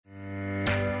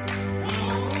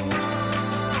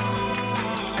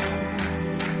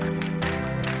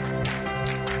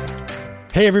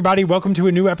Hey everybody, welcome to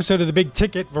a new episode of the Big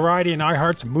Ticket Variety and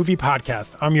iHeart's movie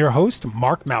podcast. I'm your host,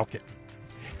 Mark Malkin.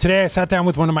 Today I sat down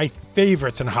with one of my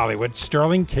favorites in Hollywood,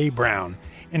 Sterling K. Brown.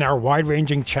 In our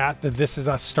wide-ranging chat, the This Is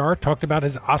Us star talked about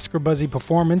his Oscar-buzzy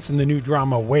performance in the new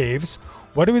drama Waves,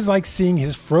 what it was like seeing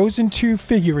his Frozen 2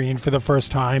 figurine for the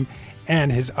first time,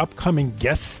 and his upcoming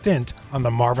guest stint on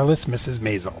The Marvelous Mrs.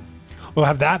 Maisel. We'll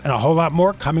have that and a whole lot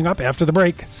more coming up after the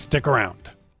break. Stick around.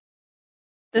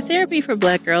 The Therapy for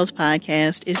Black Girls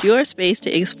podcast is your space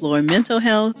to explore mental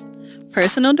health,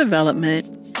 personal development,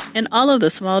 and all of the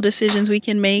small decisions we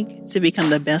can make to become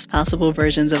the best possible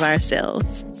versions of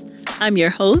ourselves. I'm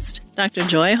your host, Dr.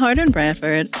 Joy Harden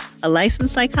Bradford, a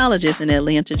licensed psychologist in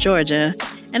Atlanta, Georgia,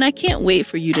 and I can't wait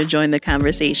for you to join the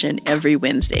conversation every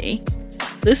Wednesday.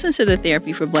 Listen to the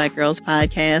Therapy for Black Girls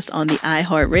podcast on the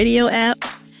iHeartRadio app,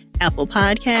 Apple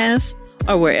Podcasts,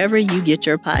 or wherever you get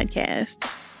your podcasts.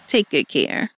 Take good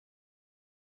care.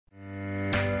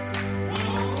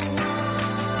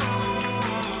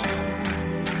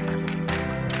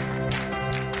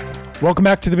 Welcome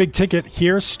back to The Big Ticket.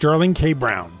 Here's Sterling K.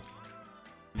 Brown.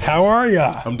 How are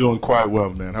ya? I'm doing quite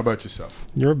well, man. How about yourself?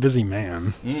 You're a busy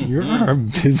man. You're a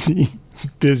busy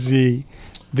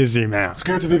man. It's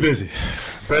good to be busy.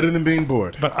 Better than being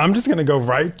bored. But I'm just going to go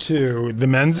right to the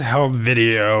Men's Health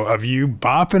video of you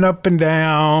bopping up and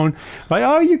down. Like,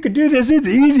 oh, you could do this. It's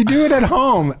easy. Do it at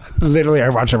home. Literally, I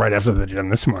watched it right after the gym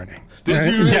this morning.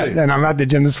 Did you really? Yeah, and I'm at the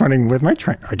gym this morning with my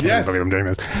trainer. I can't believe I'm doing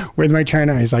this. With my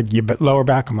trainer, he's like, yeah, but lower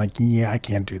back. I'm like, yeah, I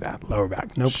can't do that. Lower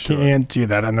back. Nope, can't do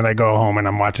that. And then I go home and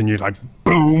I'm watching you like,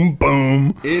 boom,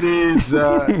 boom. It is,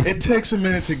 it takes a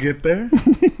minute to get there.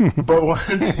 But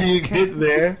once you get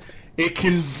there, it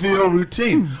can feel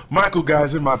routine. Michael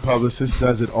Geyser, my publicist,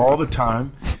 does it all the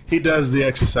time. He does the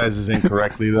exercises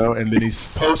incorrectly, though, and then he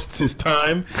posts his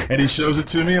time, and he shows it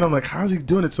to me, and I'm like, how's he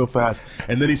doing it so fast?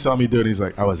 And then he saw me do it, and he's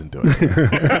like, I wasn't doing it.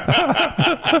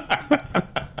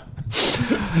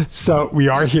 So we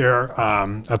are here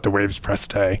at the Waves Press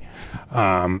Day.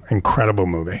 Incredible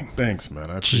movie. Thanks,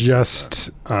 man. I appreciate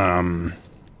that.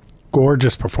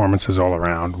 Gorgeous performances all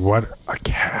around. What a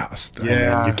cast.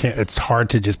 Yeah. I mean, you can't, it's hard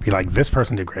to just be like, this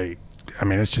person did great. I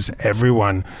mean, it's just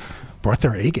everyone brought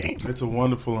their A game. It's a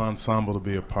wonderful ensemble to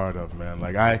be a part of, man.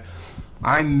 Like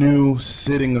I knew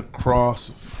sitting across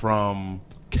from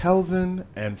Kelvin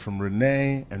and from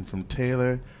Renee and from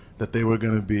Taylor that they were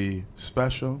going to be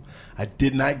special. I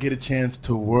did not get a chance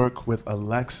to work with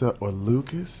Alexa or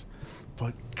Lucas,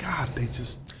 but God,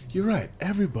 you're right.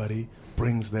 Everybody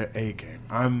brings their A game.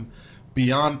 I'm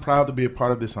beyond proud to be a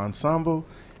part of this ensemble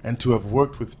and to have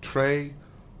worked with Trey,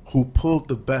 who pulled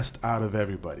the best out of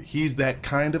everybody. He's that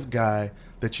kind of guy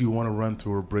that you want to run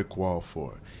through a brick wall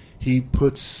for. He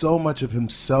puts so much of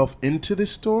himself into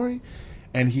this story,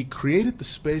 and he created the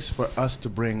space for us to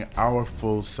bring our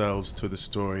full selves to the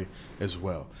story as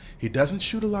well. He doesn't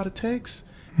shoot a lot of takes.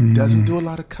 He doesn't do a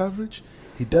lot of coverage.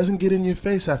 He doesn't get in your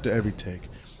face after every take.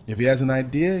 If he has an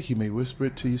idea, he may whisper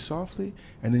it to you softly,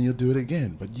 and then you'll do it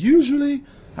again. But usually,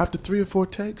 after 3 or 4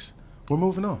 takes, we're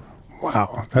moving on.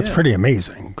 Wow, that's pretty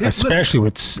amazing. Yeah, especially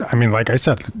with, I mean, like I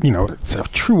said, it's a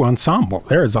true ensemble.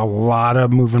 There's a lot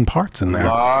of moving parts in there. A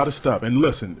lot of stuff. And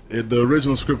listen, the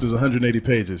original script is 180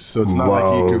 pages, so it's not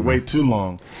like he could wait too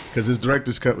long, because his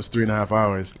director's cut was 3.5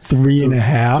 hours.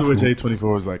 3.5? To which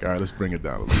A24 was like, all right, let's bring it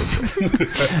down a little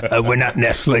bit. We're not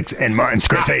Netflix and Martin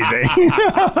Scorsese.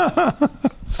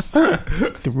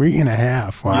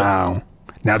 3.5, wow. Yeah.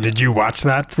 Now, did you watch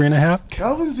that 3.5?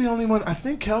 Kelvin's the only one. I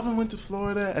think Kelvin went to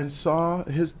Florida and saw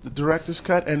the director's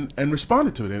cut and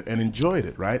responded to it and enjoyed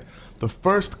it, right? The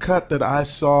first cut that I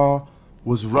saw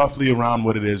was roughly around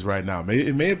what it is right now.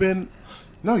 It may have been,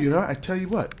 no, I tell you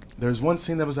what, there's one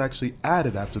scene that was actually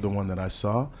added after the one that I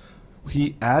saw.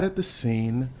 He added the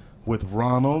scene with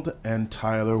Ronald and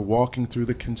Tyler walking through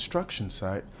the construction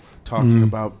site talking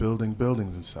about building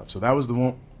buildings and stuff. So that was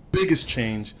the biggest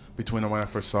change between when I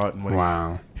first saw it and when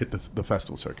it hit the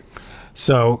festival circuit.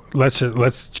 So let's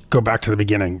go back to the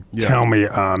beginning. Yeah. Tell me,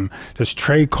 does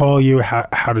Trey call you?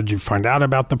 How did you find out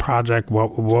about the project?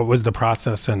 What was the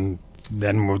process, and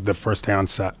then the first day on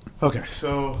set? Okay,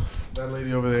 so that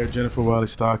lady over there, Jennifer Wiley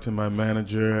Stockton, my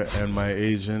manager, and my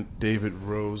agent, David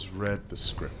Rose, read the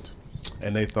script.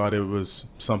 And they thought it was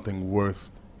something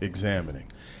worth examining.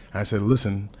 And I said,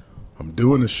 listen, I'm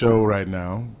doing a show right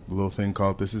now, a little thing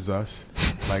called This Is Us.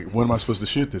 Like, when am I supposed to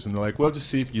shoot this? And they're like, well, just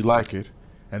see if you like it,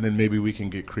 and then maybe we can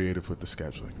get creative with the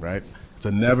scheduling, right? It's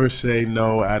a never say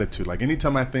no attitude. Like,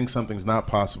 anytime I think something's not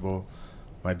possible,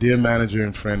 my dear manager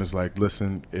and friend is like,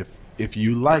 listen, if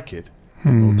you like it,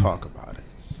 then we'll talk about it.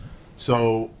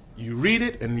 So you read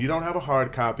it, and you don't have a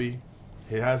hard copy,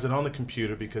 He has it on the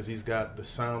computer because he's got the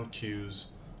sound cues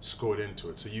scored into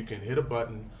it. So you can hit a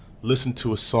button, listen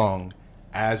to a song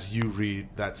as you read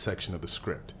that section of the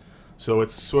script. So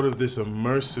it's sort of this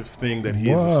immersive thing that he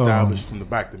has established from the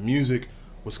back. The music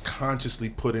was consciously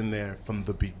put in there from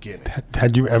the beginning.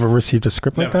 Had you ever received a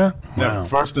script like that? Never. Wow.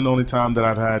 First and only time that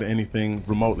I've had anything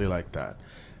remotely like that.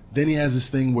 Then he has this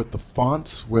thing with the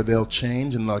fonts where they'll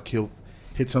change, and like he'll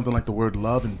hit something like the word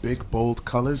love in big, bold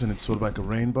colors, and it's sort of like a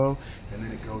rainbow, and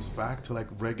then it goes back to like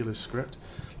regular script.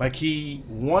 Like he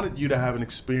wanted you to have an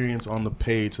experience on the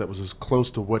page that was as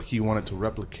close to what he wanted to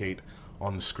replicate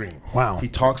on the screen. Wow. He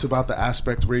talks about the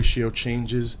aspect ratio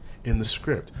changes in the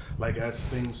script. Like as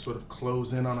things sort of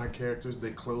close in on our characters,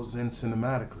 they close in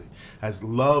cinematically. As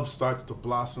love starts to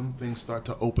blossom, things start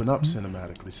to open up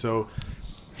cinematically. So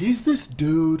he's this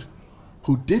dude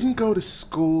who didn't go to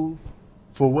school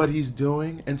for what he's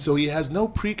doing, and so he has no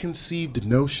preconceived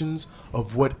notions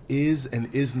of what is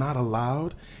and is not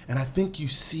allowed, and I think you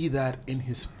see that in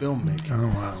his filmmaking. Oh,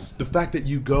 wow. The fact that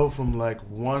you go from like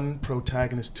one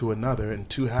protagonist to another in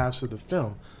two halves of the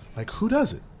film, like who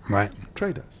does it? Right.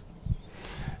 Trey does.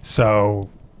 So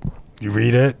you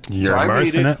read it, you're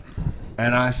immersed in it.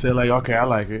 And I said like, okay, I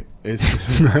like it.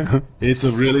 It's it's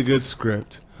a really good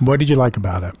script. What did you like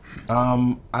about it?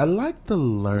 I like the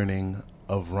learning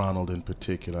of Ronald in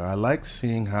particular. I like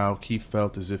seeing how he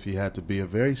felt as if he had to be a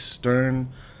very stern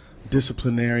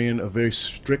disciplinarian, a very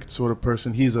strict sort of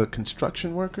person. He's a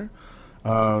construction worker,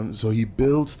 so he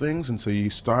builds things, and so you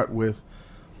start with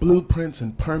blueprints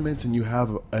and permits, and you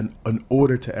have an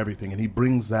order to everything, and he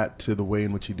brings that to the way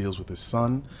in which he deals with his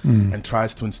son and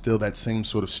tries to instill that same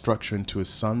sort of structure into his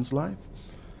son's life.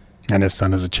 And his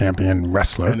son is a champion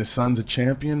wrestler. And his son's a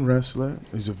champion wrestler.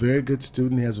 He's a very good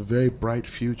student. He has a very bright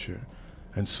future.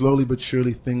 And slowly but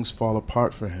surely things fall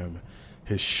apart for him.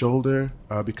 His shoulder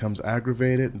becomes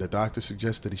aggravated, and the doctor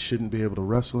suggests that he shouldn't be able to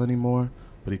wrestle anymore,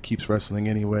 but he keeps wrestling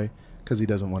anyway because he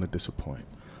doesn't want to disappoint.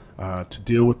 To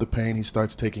deal with the pain, he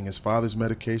starts taking his father's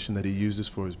medication that he uses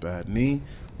for his bad knee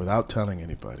without telling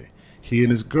anybody. He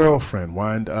and his girlfriend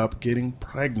wind up getting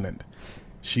pregnant.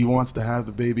 She wants to have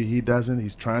the baby, he doesn't.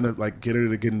 He's trying to like get her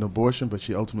to get an abortion, but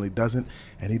she ultimately doesn't.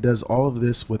 And he does all of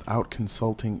this without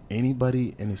consulting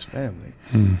anybody in his family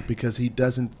because he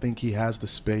doesn't think he has the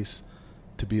space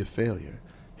to be a failure.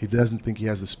 He doesn't think he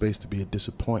has the space to be a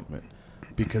disappointment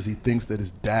because he thinks that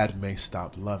his dad may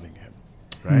stop loving him,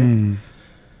 right?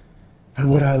 And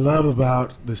what I love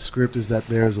about the script is that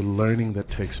there's a learning that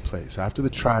takes place. After the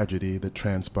tragedy that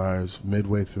transpires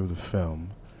midway through the film,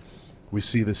 we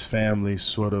see this family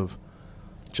sort of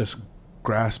just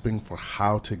grasping for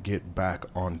how to get back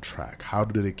on track. How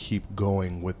do they keep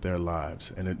going with their lives?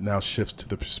 And it now shifts to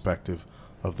the perspective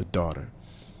of the daughter.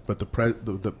 But the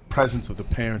presence of the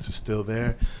parents is still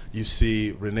there. You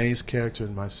see Renee's character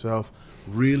and myself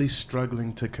really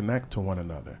struggling to connect to one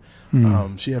another.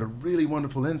 She had a really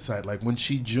wonderful insight. Like when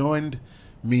she joined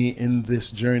me in this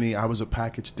journey, I was a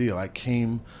package deal. I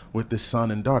came with this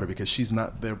son and daughter because she's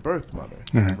not their birth mother,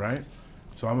 right?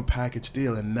 So I'm a package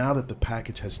deal, and now that the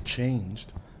package has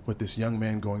changed with this young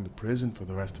man going to prison for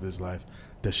the rest of his life,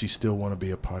 does she still want to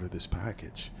be a part of this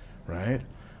package, right?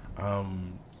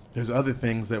 There's other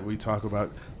things that we talk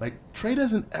about. Like Trey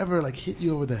doesn't ever like hit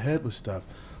you over the head with stuff,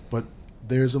 but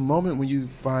there's a moment when you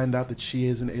find out that she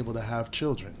isn't able to have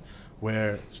children,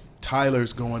 where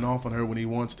Tyler's going off on her when he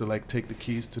wants to like take the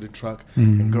keys to the truck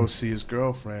and go see his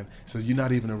girlfriend. He says, you're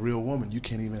not even a real woman. You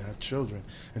can't even have children.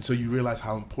 And so you realize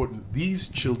how important these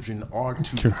children are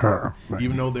to her. Right.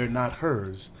 Even though they're not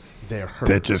hers, they're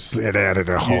hers. It added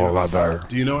a whole other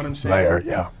Do you know what I'm saying? layer,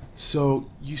 yeah. So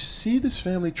you see this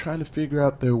family trying to figure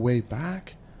out their way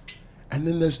back. And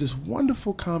then there's this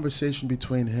wonderful conversation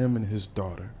between him and his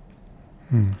daughter.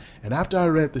 And after I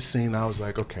read the scene, I was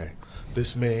like, okay,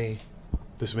 this may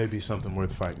be something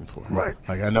worth fighting for. Right.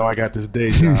 Like, I know I got this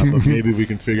day job, but maybe we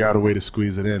can figure out a way to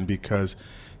squeeze it in, because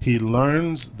he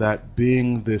learns that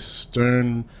being this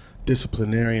stern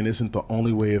disciplinarian isn't the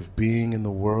only way of being in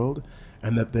the world,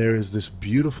 and that there is this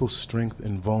beautiful strength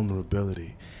in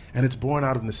vulnerability. And it's born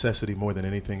out of necessity more than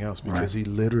anything else, because he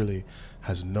literally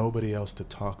has nobody else to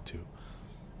talk to.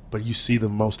 But you see the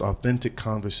most authentic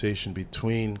conversation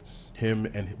between him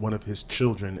and one of his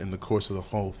children in the course of the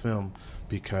whole film,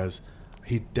 because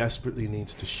he desperately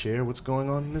needs to share what's going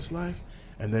on in his life,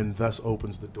 and then thus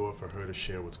opens the door for her to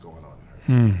share what's going on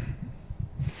in her.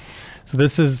 So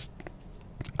this is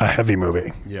a heavy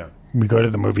movie. Yeah. We go to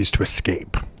the movies to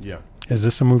escape. Yeah. Is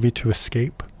this a movie to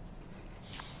escape?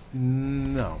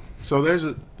 No. So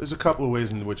there's a couple of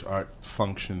ways in which art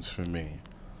functions for me.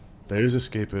 There is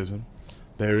escapism.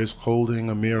 There is holding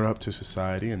a mirror up to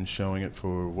society and showing it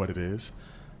for what it is.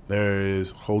 There is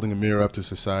holding a mirror up to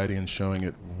society and showing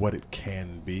it what it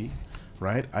can be,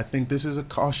 right? I think this is a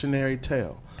cautionary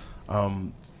tale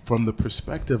from the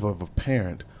perspective of a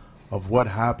parent of what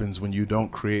happens when you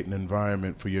don't create an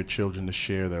environment for your children to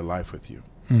share their life with you.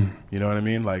 You know what I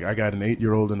mean? Like, I got an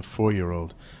 8-year-old and a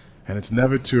 4-year-old, and it's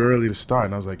never too early to start.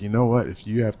 And I was like, you know what? If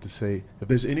you have to say, if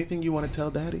there's anything you want to tell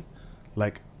daddy,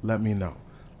 like, let me know.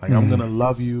 Like, I'm going to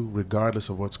love you regardless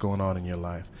of what's going on in your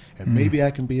life. And maybe I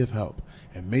can be of help.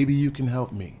 And maybe you can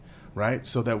help me, right?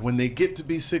 So that when they get to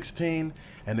be 16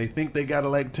 and they think they got to,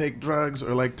 like, take drugs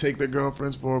or, like, take their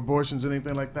girlfriends for abortions or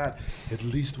anything like that, at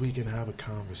least we can have a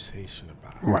conversation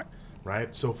about it.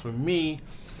 Right? So for me,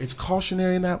 it's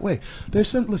cautionary in that way. There's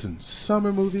some, listen,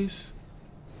 summer movies,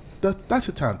 that's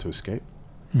a time to escape.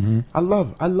 I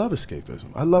love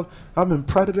escapism. I'm in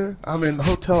Predator, I'm in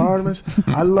Hotel Artemis.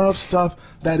 I love stuff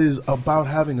that is about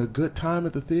having a good time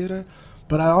at the theater,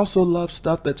 but I also love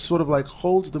stuff that sort of like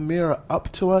holds the mirror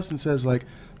up to us and says, like,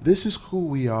 this is who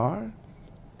we are,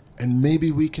 and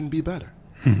maybe we can be better.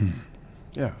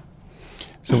 Yeah.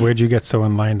 So where'd you get so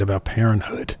enlightened about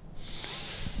parenthood?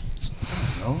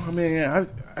 I mean,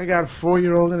 I got a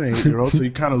 4-year-old and an 8-year-old, so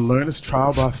you kind of learn this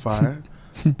trial by fire.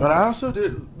 But I also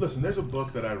did, listen, there's a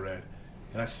book that I read,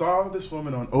 and I saw this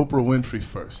woman on Oprah Winfrey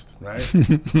first, right?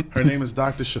 Her name is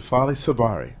Dr. Shefali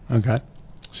Tsabary. Okay.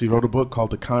 She wrote a book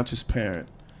called The Conscious Parent,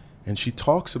 and she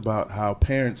talks about how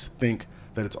parents think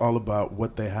that it's all about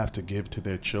what they have to give to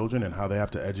their children and how they have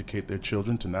to educate their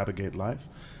children to navigate life.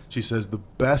 She says the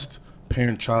best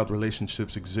parent-child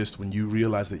relationships exist when you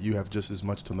realize that you have just as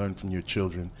much to learn from your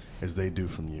children as they do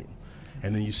from you.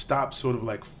 And then you stop sort of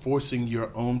like forcing your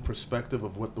own perspective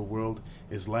of what the world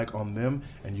is like on them,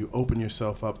 and you open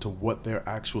yourself up to what their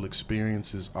actual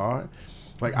experiences are.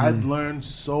 Like, I've learned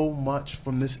so much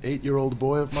from this 8-year-old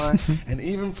boy of mine, and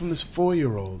even from this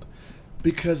 4-year-old,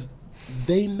 because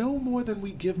they know more than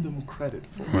we give them credit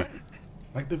for. Right.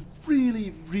 Like, they're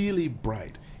really, really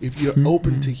bright if you're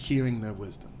open to hearing their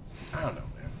wisdom. I don't know,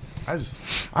 man.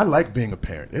 I like being a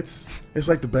parent. It's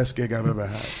like the best gig I've ever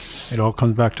had. It all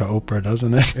comes back to Oprah,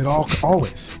 doesn't it? It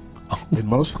always. In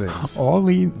most things. All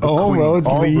roads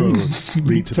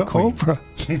lead to Oprah.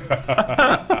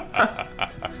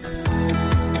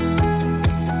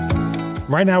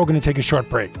 Right now, we're going to take a short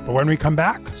break. But when we come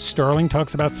back, Sterling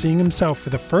talks about seeing himself for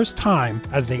the first time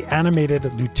as the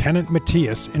animated Lieutenant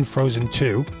Matthias in Frozen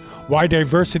 2, why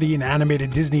diversity in animated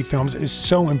Disney films is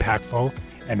so impactful,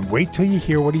 and wait till you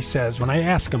hear what he says when I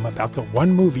ask him about the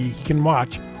one movie he can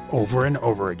watch over and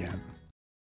over again.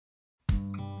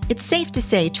 It's safe to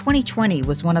say 2020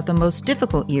 was one of the most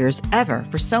difficult years ever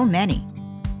for so many,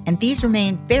 and these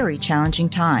remain very challenging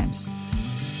times.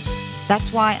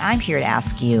 That's why I'm here to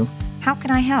ask you, how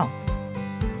can I help?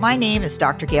 My name is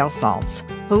Dr. Gail Saltz,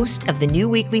 host of the new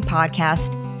weekly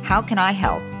podcast, How Can I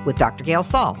Help with Dr. Gail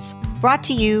Saltz, brought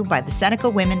to you by the Seneca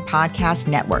Women Podcast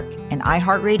Network and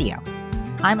iHeartRadio.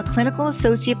 I'm a clinical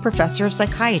associate professor of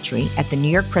psychiatry at the New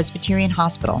York Presbyterian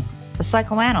Hospital, a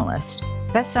psychoanalyst,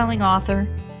 best-selling author,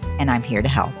 and I'm here to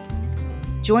help.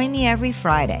 Join me every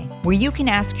Friday, where you can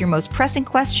ask your most pressing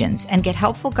questions and get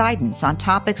helpful guidance on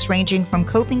topics ranging from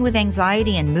coping with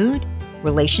anxiety and mood,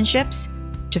 relationships,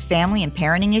 to family and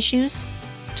parenting issues,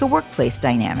 to workplace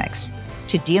dynamics,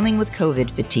 to dealing with COVID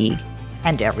fatigue,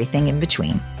 and everything in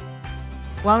between.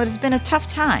 While it has been a tough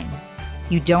time,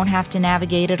 you don't have to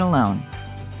navigate it alone.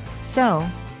 So,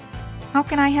 how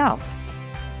can I help?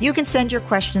 You can send your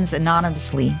questions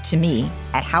anonymously to me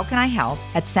at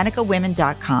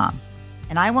howcanihelp@senecawomen.com,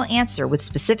 and I will answer with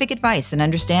specific advice and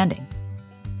understanding.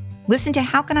 Listen to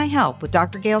How Can I Help with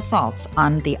Dr. Gail Saltz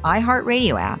on the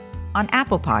iHeartRadio app, on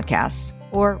Apple Podcasts,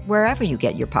 or wherever you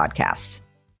get your podcasts.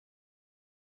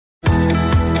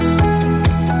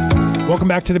 Welcome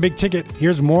back to The Big Ticket.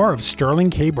 Here's more of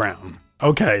Sterling K. Brown.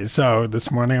 Okay, so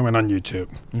this morning I went on YouTube.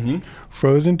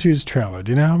 Frozen 2's trailer.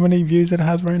 Do you know how many views it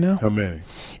has right now? How many?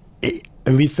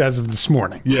 At least as of this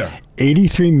morning. Yeah.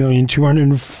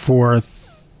 83,204,000.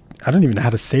 I don't even know how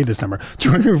to say this number.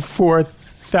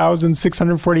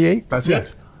 204,648. That's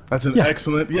it. That's an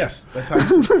excellent. Yes, that's how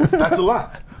you say it. That's a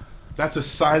lot. That's a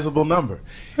sizable number.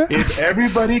 If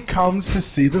everybody comes to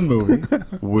see the movie,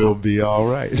 we'll be all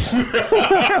right.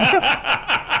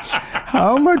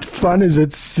 How much fun is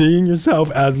it seeing yourself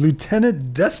as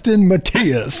Lieutenant Destin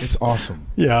Matthias? It's awesome.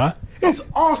 Yeah. It's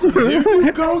awesome, dude.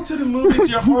 You go to the movies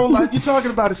your whole life. You're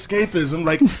talking about escapism.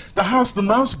 Like, the house the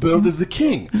mouse built is the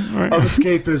king of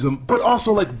escapism. But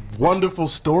also, like, wonderful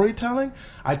storytelling.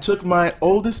 I took my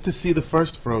oldest to see the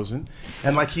first Frozen,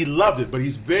 and like he loved it, but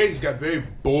he's got very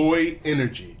boy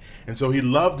energy. And so he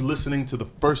loved listening to the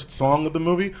first song of the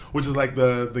movie, which is like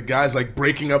the guys like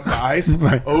breaking up the ice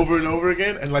over and over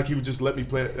again. And like he would just let me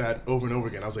play that over and over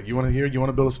again. I was like, you want to hear it? You want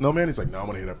to build a snowman? He's like, no, I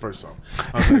want to hear that first song.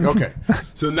 I was like, okay.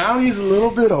 So now he's a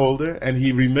little bit older and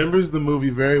he remembers the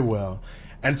movie very well.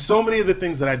 And so many of the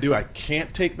things that I do, I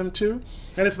can't take them to.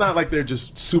 And it's not like they're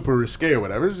just super risque or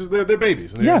whatever. It's just they're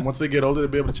babies. And once they get older, they'll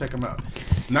be able to check them out.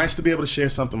 Nice to be able to share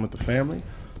something with the family.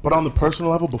 But on the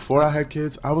personal level, before I had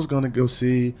kids, I was going to go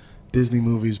see Disney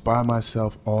movies by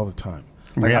myself all the time.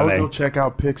 Like I would go check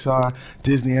out Pixar,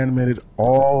 Disney animated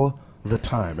all the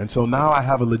time. And so now I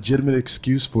have a legitimate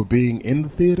excuse for being in the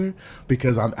theater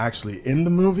because I'm actually in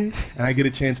the movie and I get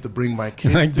a chance to bring my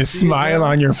kids. Like the smile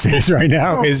on your face right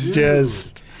now is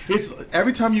just... It's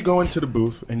every time you go into the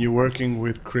booth and you're working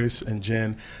with Chris and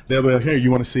Jen, they'll be like, hey,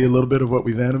 you want to see a little bit of what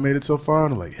we've animated so far?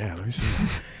 And I'm like, yeah, let me see.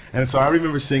 And so I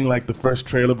remember seeing like the first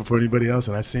trailer before anybody else,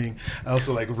 and I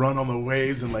also like run on the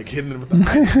waves and like hitting them with the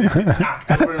ice. And knocked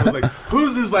over and was like,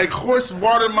 who's this like horse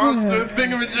water monster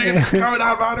thingamajig that's coming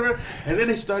out of her? And then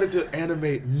they started to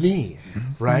animate me,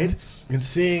 right? And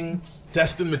seeing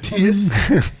Destin Matthias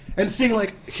and seeing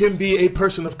like him be a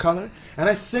person of color. And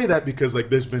I say that because like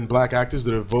there's been black actors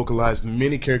that have vocalized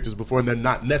many characters before and they're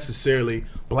not necessarily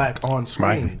black on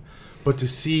screen. Right. But to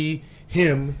see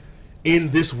him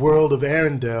in this world of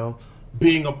Arendelle,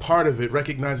 being a part of it,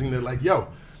 recognizing that like, yo,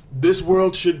 this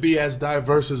world should be as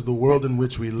diverse as the world in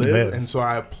which we live. And so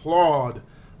I applaud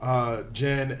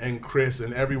Jen and Chris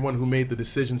and everyone who made the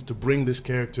decisions to bring this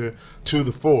character to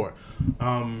the fore,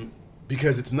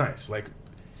 because it's nice. Like,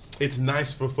 it's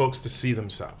nice for folks to see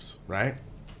themselves, right?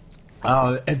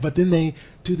 But then they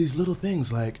do these little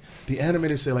things, like the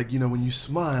animators say, like, you know, when you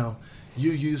smile,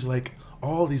 you use like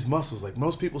all these muscles. Like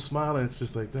most people smile and it's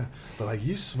just like that, but like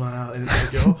you smile and it's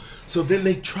like, yo. So then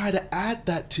they try to add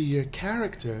that to your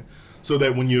character so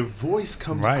that when your voice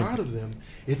comes out of them,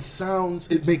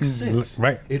 it makes sense.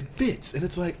 Right. It fits. And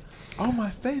it's like, oh, my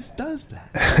face does that.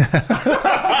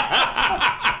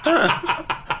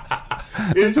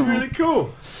 It's really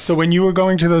cool. So when you were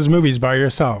going to those movies by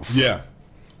yourself, yeah,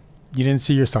 you didn't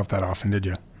see yourself that often, did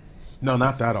you? No,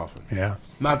 not that often. Yeah.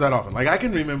 Not that often. Like I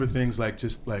can remember things like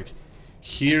just like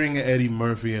hearing Eddie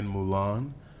Murphy in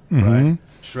Mulan, right?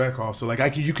 Shrek also.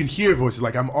 Like you can hear voices.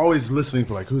 Like I'm always listening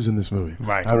for like, who's in this movie?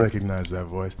 Right. I recognize that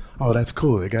voice. Oh, that's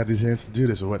cool. They got the chance to do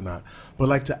this or whatnot. But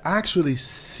like to actually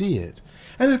see it,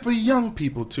 and then for young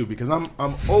people too, because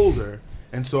I'm older,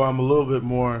 and so I'm a little bit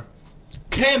more,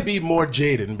 can be more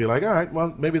jaded and be like, all right,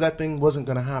 well, maybe that thing wasn't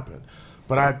going to happen.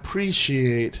 But I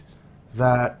appreciate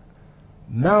that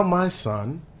now my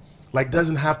son like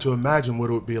doesn't have to imagine what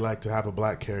it would be like to have a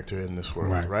black character in this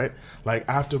world, right? Like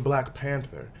after Black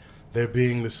Panther, there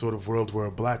being this sort of world where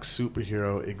a black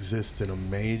superhero exists in a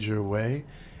major way,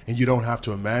 and you don't have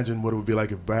to imagine what it would be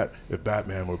like if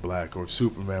Batman were black or if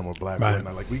Superman were black. Right.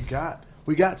 Like we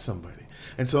got somebody.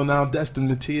 And so now Destin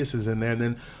Matthias is in there, and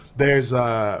then there's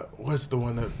what's the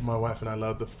one that my wife and I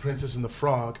love, The Princess and the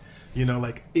Frog. You know,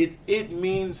 like it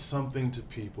means something to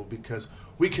people because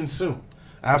we consume.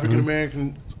 African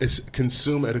Americans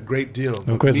consume at a great deal.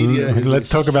 Of course, let's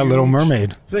talk about Little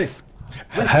Mermaid. Let's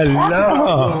talk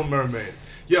about Little Mermaid.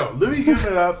 Yo, let me give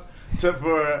it up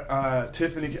for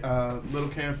Tiffany Little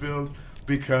Canfield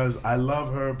because I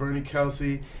love her. Bernie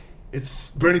Telsey.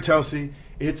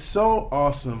 It's so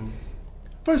awesome.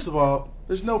 First of all,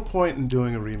 there's no point in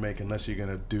doing a remake unless you're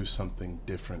gonna do something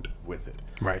different with it.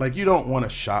 Right. Like you don't want a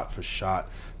shot for shot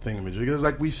thingamajig because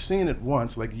like we've seen it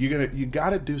once. Like you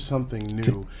gotta do something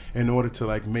new in order to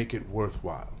like make it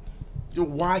worthwhile.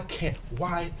 Why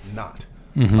not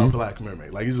a black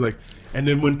mermaid? Like it's like, and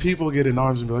then when people get in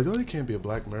arms and be like, oh, there can't be a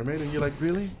black mermaid, and you're like,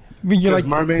 really? You're like,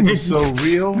 mermaids are so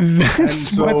real.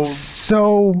 That's what's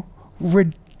so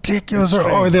ridiculous.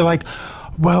 Or they're like,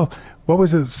 well, what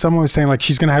was it? Someone was saying like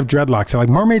she's gonna have dreadlocks. They're like,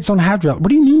 mermaids don't have dreadlocks. What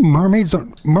do you mean mermaids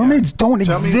don't? Mermaids don't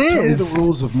exist. Tell me the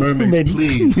rules of mermaids,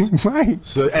 please. Right.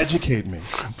 So educate me.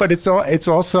 But it's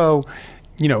also,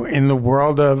 you know, in the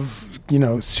world of, you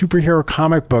know, superhero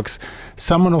comic books,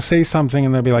 someone will say something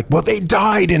and they'll be like, well, they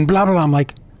died and blah blah blah. I'm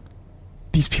like,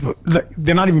 these people,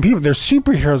 they're not even people. They're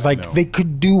superheroes. Like they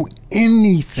could do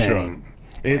anything.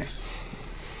 Sure.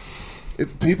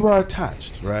 People are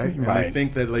attached, right? And I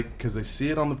think that, like, because they see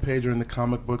it on the page or in the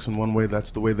comic books in one way,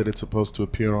 that's the way that it's supposed to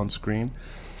appear on screen.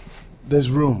 There's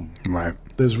room. Right.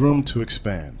 There's room to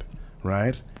expand,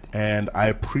 right? And I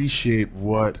appreciate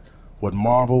what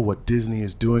Marvel, what Disney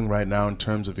is doing right now in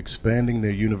terms of expanding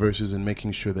their universes and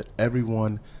making sure that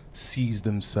everyone sees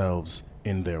themselves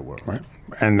in their world. Right.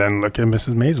 And then look at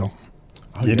Mrs. Maisel.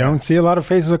 Oh, You don't see a lot of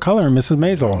faces of color in Mrs.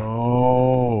 Maisel.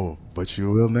 Oh, but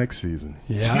you will next season.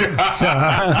 Yeah.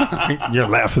 So, your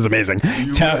laugh is amazing.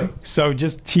 will. So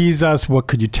just tease us. What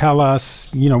could you tell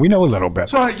us? You know, we know a little bit.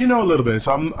 So you know a little bit.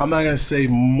 So I'm not going to say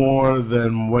more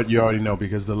than what you already know,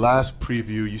 because the last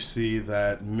preview you see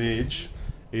that Midge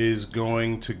is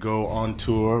going to go on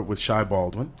tour with Shy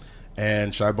Baldwin.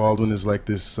 And Shy Baldwin is like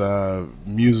this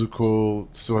musical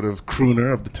sort of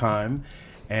crooner of the time.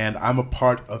 And I'm a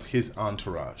part of his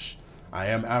entourage. I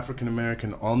am African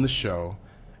American on the show,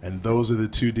 and those are the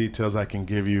two details I can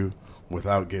give you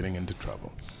without getting into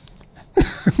trouble.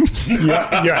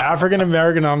 You're African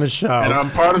American on the show, And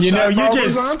I'm part of you know, Shy you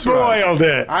Baldwin's just entourage. spoiled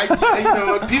it. You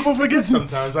know, people forget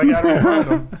sometimes. I got to remind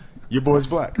them, your boy's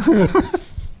black.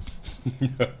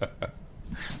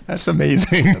 That's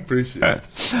amazing. Appreciate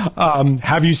it.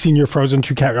 Have you seen your Frozen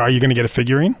 2 character? Are you going to get a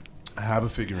figurine? I have a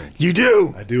figurine. You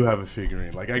do. I do have a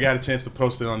figurine. Like, I got a chance to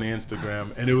post it on the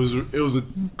Instagram, and it was a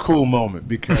cool moment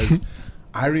because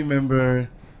I remember,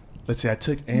 let's say I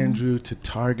took Andrew to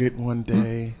Target one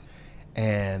day,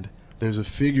 and there's a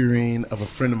figurine of a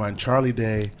friend of mine. Charlie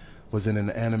Day was in an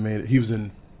animated, he was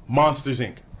in Monsters,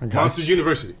 Inc. Okay. Monsters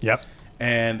University. Yep.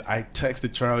 And I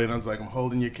texted Charlie, and I was like, I'm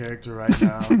holding your character right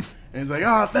now. And he's like,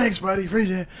 oh, thanks, buddy.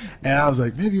 Appreciate it. And I was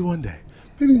like, maybe one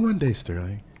day,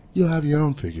 Sterling, you'll have your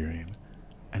own figurine.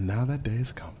 And now that day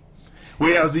has come.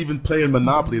 I was even playing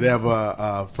Monopoly. They have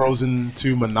a Frozen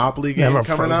 2 Monopoly game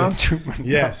coming out.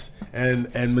 Yes. And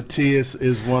Matthias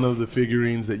is one of the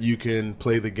figurines that you can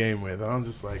play the game with. And I'm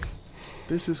just like,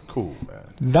 this is cool,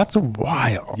 man. That's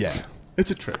wild. Yeah.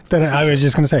 It's a trip. I was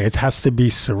just going to say, it has to be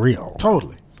surreal.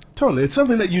 Totally. It's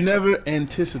something that you never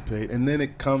anticipate, and then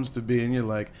it comes to be, and you're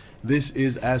like, this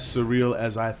is as surreal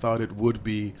as I thought it would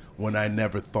be when I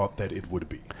never thought that it would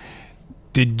be.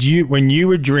 Did you, when you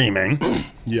were dreaming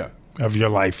Yeah. of your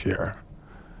life here,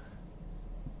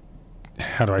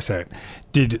 how do I say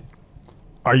it?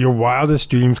 Are your wildest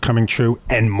dreams coming true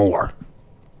and more?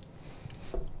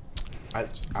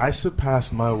 I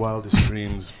surpassed my wildest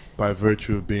dreams by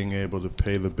virtue of being able to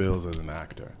pay the bills as an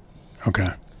actor. Okay.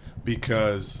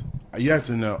 Because you have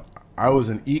to know, I was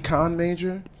an econ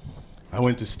major. I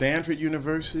went to Stanford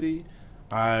University.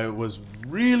 I was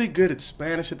really good at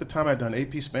Spanish at the time. I'd done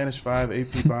AP Spanish 5,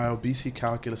 AP Bio, BC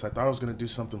Calculus. I thought I was going to do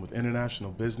something with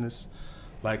international business.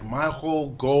 Like, my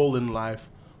whole goal in life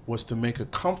was to make a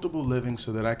comfortable living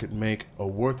so that I could make a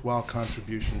worthwhile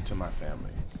contribution to my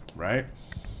family, right?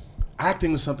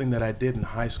 Acting was something that I did in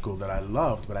high school that I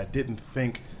loved, but I didn't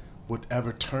think would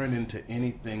ever turn into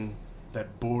anything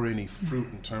that bore any fruit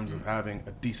in terms of having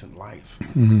a decent life.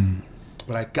 Mm-hmm.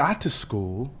 But I got to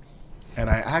school, and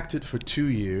I acted for 2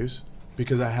 years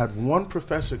because I had one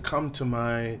professor come to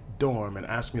my dorm and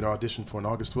ask me to audition for an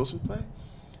August Wilson play.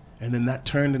 And then that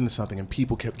turned into something, and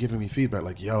people kept giving me feedback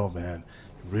like, yo, man,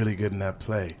 you're really good in that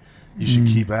play. You should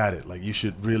keep at it. Like, you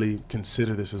should really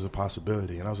consider this as a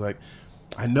possibility. And I was like,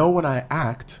 I know when I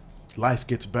act, life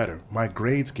gets better. My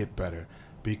grades get better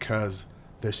because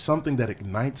there's something that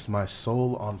ignites my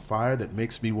soul on fire that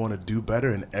makes me want to do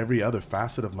better in every other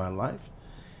facet of my life.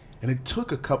 And it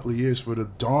took a couple of years for the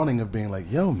dawning of being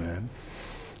like, yo, man,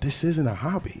 this isn't a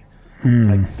hobby.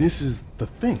 Like, this is the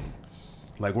thing.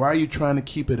 Like, why are you trying to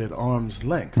keep it at arm's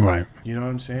length? Right. You know what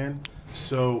I'm saying?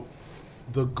 So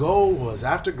the goal was,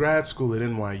 after grad school at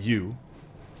NYU,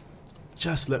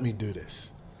 just let me do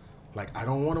this. Like, I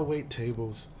don't want to wait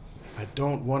tables. I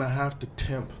don't want to have to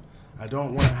temp. I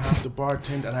don't want to have to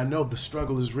bartend. And I know the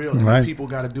struggle is real. And Right. people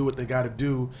got to do what they got to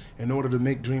do in order to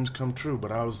make dreams come true.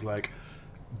 But I was like,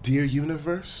 dear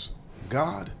universe,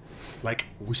 God, like,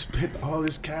 we spent all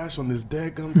this cash on this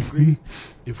dadgum degree.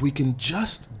 If we can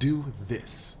just do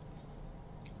this,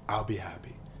 I'll be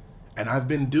happy. And I've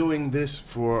been doing this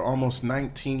for almost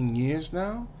 19 years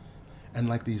now. And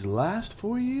like, these last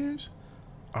 4 years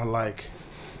are like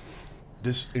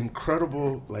this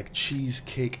incredible, like,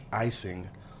 cheesecake icing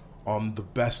on the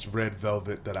best red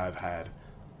velvet that I've had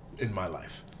in my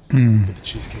life. But the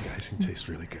cheesecake icing tastes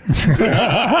really good.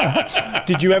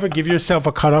 Did you ever give yourself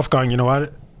a cutoff going, you know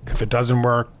what, if it doesn't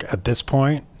work at this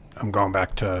point, I'm going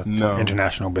back to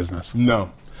international business?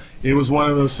 No. It was one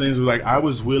of those things where, like, I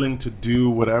was willing to do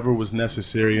whatever was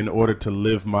necessary in order to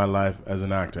live my life as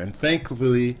an actor. And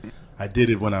thankfully, I did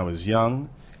it when I was young,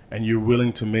 and you're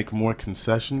willing to make more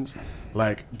concessions.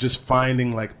 Like, just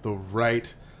finding, like, the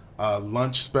right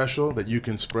lunch special that you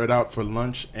can spread out for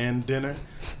lunch and dinner.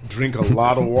 Drink a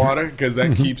lot of water because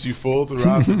that keeps you full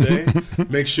throughout the day.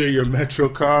 Make sure your Metro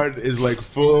card is like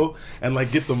full, and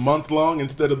like get the month long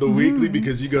instead of the weekly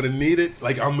because you're gonna need it.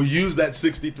 Like I'm gonna use that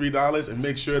 $63 and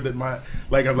make sure that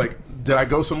I'm like, did I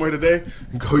go somewhere today?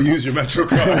 Go use your Metro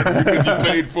card because you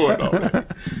paid for it already.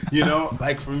 You know,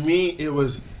 like for me, it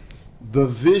was, the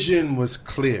vision was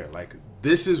clear. Like,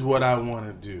 this is what I want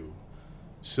to do.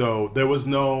 So there was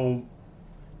no,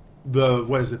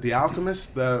 The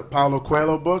Alchemist, the Paulo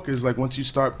Coelho book is like, once you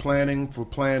start planning for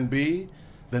plan B,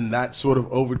 then that sort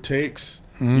of overtakes,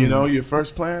 you know, your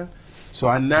first plan. So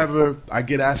I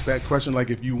get asked that question, like,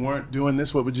 if you weren't doing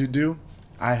this, what would you do?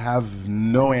 I have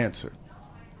no answer.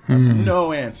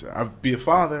 No answer. I'd be a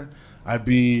father, I'd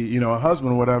be, you know, a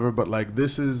husband or whatever, but like,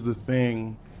 this is the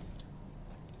thing.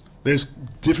 There's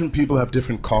different people have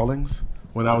different callings.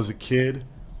 When I was a kid,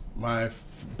 my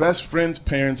best friend's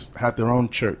parents had their own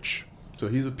church. So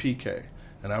he's a PK.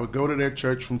 And I would go to their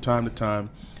church from time to time,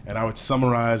 and I would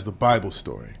summarize the Bible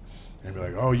story. And be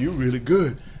like, oh, you really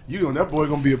good. That boy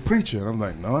gonna be a preacher. And I'm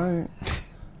like, no,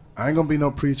 I ain't gonna be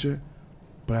no preacher.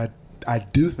 But I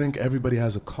do think everybody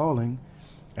has a calling,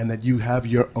 and that you have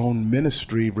your own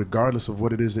ministry regardless of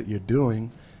what it is that you're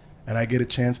doing. And I get a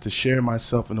chance to share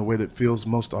myself in a way that feels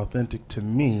most authentic to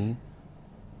me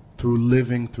through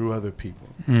living through other people.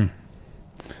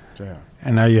 So, yeah.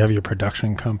 And now you have your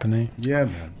production company. Yeah,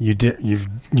 man.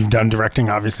 You've done directing,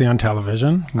 obviously, on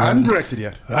television. I haven't directed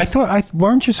yet.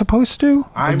 Weren't you supposed to?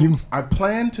 I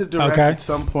plan to direct at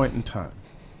some point in time,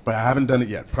 but I haven't done it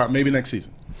yet. Maybe next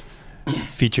season.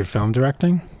 Feature film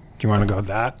directing? Do you want to go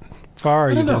that far?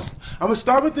 Or I don't know. I'm going to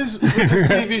start with this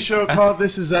TV show called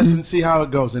This Is Us and see how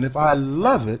it goes. And if I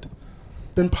love it,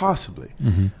 then possibly.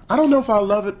 I don't know if I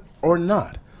love it or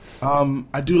not.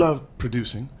 I do love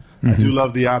producing. I do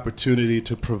love the opportunity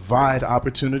to provide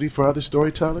opportunity for other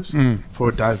storytellers,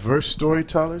 for diverse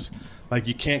storytellers. Like,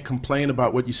 you can't complain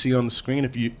about what you see on the screen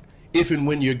if and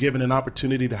when you're given an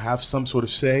opportunity to have some sort of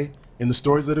say in the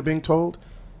stories that are being told.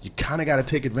 You kind of got to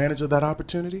take advantage of that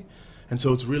opportunity. And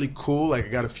so it's really cool. Like, I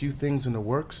got a few things in the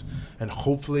works, and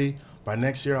hopefully by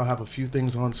next year I'll have a few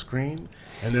things on screen,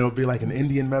 and there'll be like an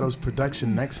Indian Meadows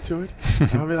production next to it.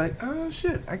 And I'll be like, oh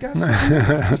shit, I got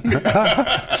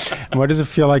something. What does it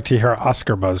feel like to hear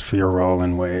Oscar buzz for your role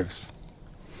in Waves?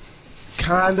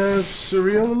 Kind of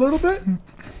surreal a little bit.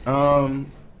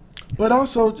 But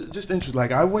also just interesting.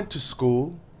 Like, I went to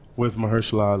school with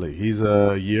Mahershala Ali. He's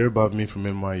a year above me from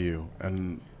NYU,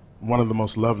 and one of the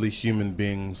most lovely human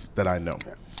beings that I know.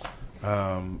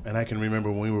 And I can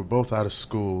remember when we were both out of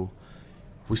school,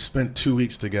 we spent 2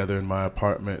 weeks together in my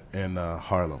apartment in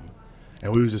Harlem.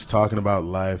 And we were just talking about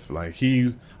life. Like,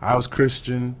 I was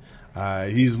Christian,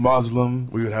 he's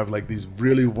Muslim. We would have like these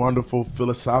really wonderful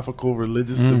philosophical,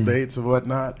 religious debates and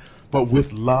whatnot, but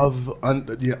with love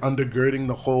undergirding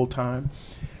the whole time.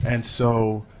 And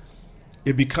so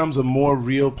it becomes a more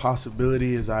real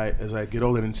possibility as I get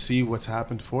older and see what's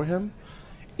happened for him.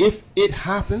 If it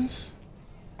happens,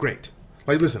 great.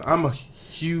 Like, listen, I'm a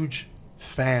huge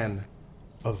fan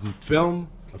of film,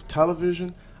 of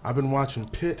television. I've been watching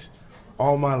Pitt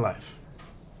all my life.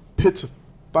 Pitt's a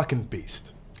fucking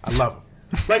beast. I love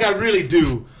him. Like, I really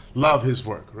do love his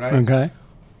work, right? Okay.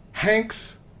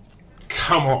 Hanks,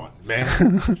 come on,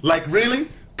 man. Like, really?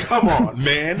 Come on,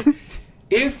 man.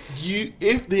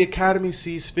 If the Academy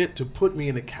sees fit to put me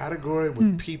in a category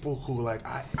with people who, like,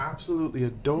 I absolutely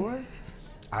adore,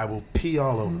 I will pee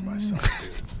all over myself,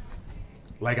 dude.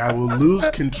 Like, I will lose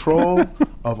control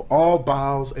of all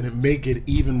bowels, and it may get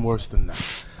even worse than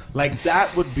that. Like,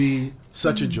 that would be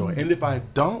such a joy. And if I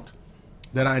don't,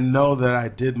 then I know that I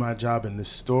did my job in this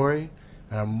story,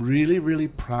 and I'm really, really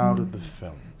proud of the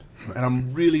film. And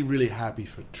I'm really, really happy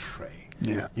for Trey.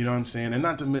 Yeah. You know what I'm saying? And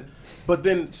not to, but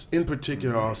then in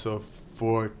particular also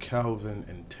for Kelvin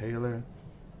and Taylor,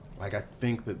 like, I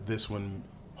think that this one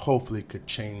hopefully could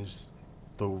change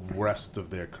the rest of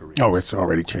their careers. Oh, it's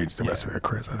already changed the rest of their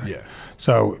careers, I think. Yeah.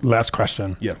 So, last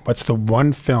question. Yeah. What's the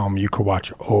one film you could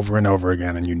watch over and over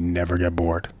again and you never get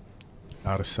bored?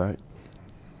 Out of Sight.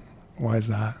 Why is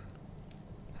that?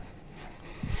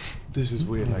 This is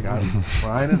weird. Like,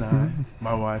 Brian and I,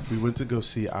 my wife, we went to go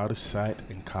see Out of Sight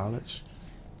in college,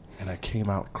 and I came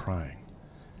out crying.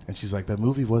 And she's like, that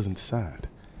movie wasn't sad.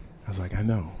 I was like, I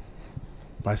know.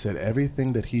 But I said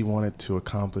everything that he wanted to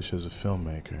accomplish as a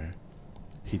filmmaker,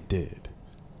 he did.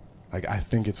 Like, I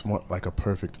think it's more like a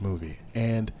perfect movie.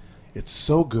 And it's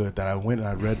so good that I went and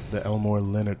I read the Elmore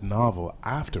Leonard novel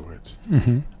afterwards.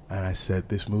 And I said,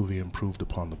 this movie improved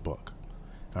upon the book.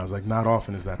 And I was like, not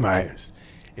often is that the case.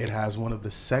 It has one of the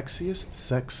sexiest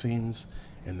sex scenes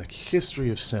in the history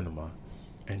of cinema,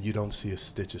 and you don't see a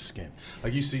stitch of skin.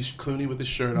 Like, you see Clooney with his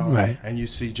shirt on, right, and you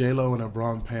see J-Lo in her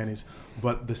bra and panties,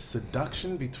 but the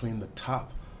seduction between the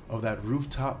top of that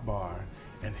rooftop bar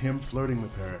and him flirting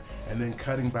with her, and then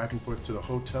cutting back and forth to the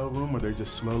hotel room where they're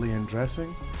just slowly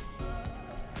undressing,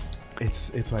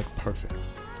 it's like perfect.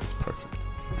 It's perfect.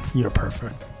 You're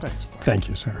perfect. Thanks, Mark. Thank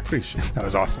you, sir. Appreciate it. That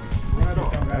was awesome. Right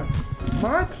on, man.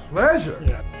 My pleasure.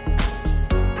 Yeah.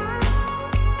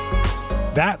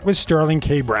 That was Sterling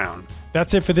K. Brown.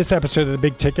 That's it for this episode of The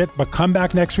Big Ticket, but come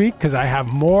back next week because I have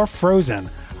more Frozen.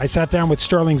 I sat down with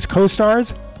Sterling's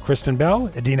co-stars, Kristen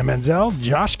Bell, Idina Menzel,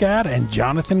 Josh Gad, and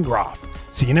Jonathan Groff.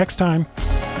 See you next time.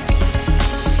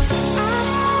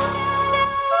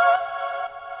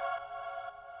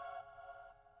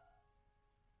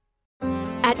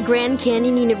 At Grand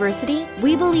Canyon University,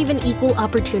 we believe in equal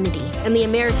opportunity, and the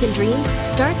American dream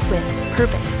starts with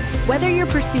purpose. Whether your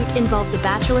pursuit involves a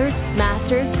bachelor's,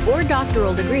 master's, or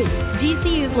doctoral degree,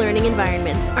 GCU's learning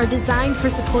environments are designed for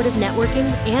supportive networking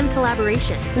and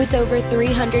collaboration. With over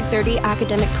 330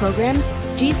 academic programs,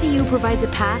 GCU provides a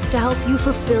path to help you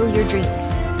fulfill your dreams.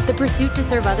 The pursuit to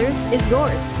serve others is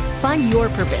yours. Find your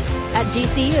purpose at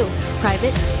GCU.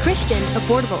 Private, Christian,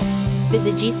 affordable.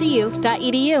 Visit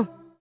gcu.edu.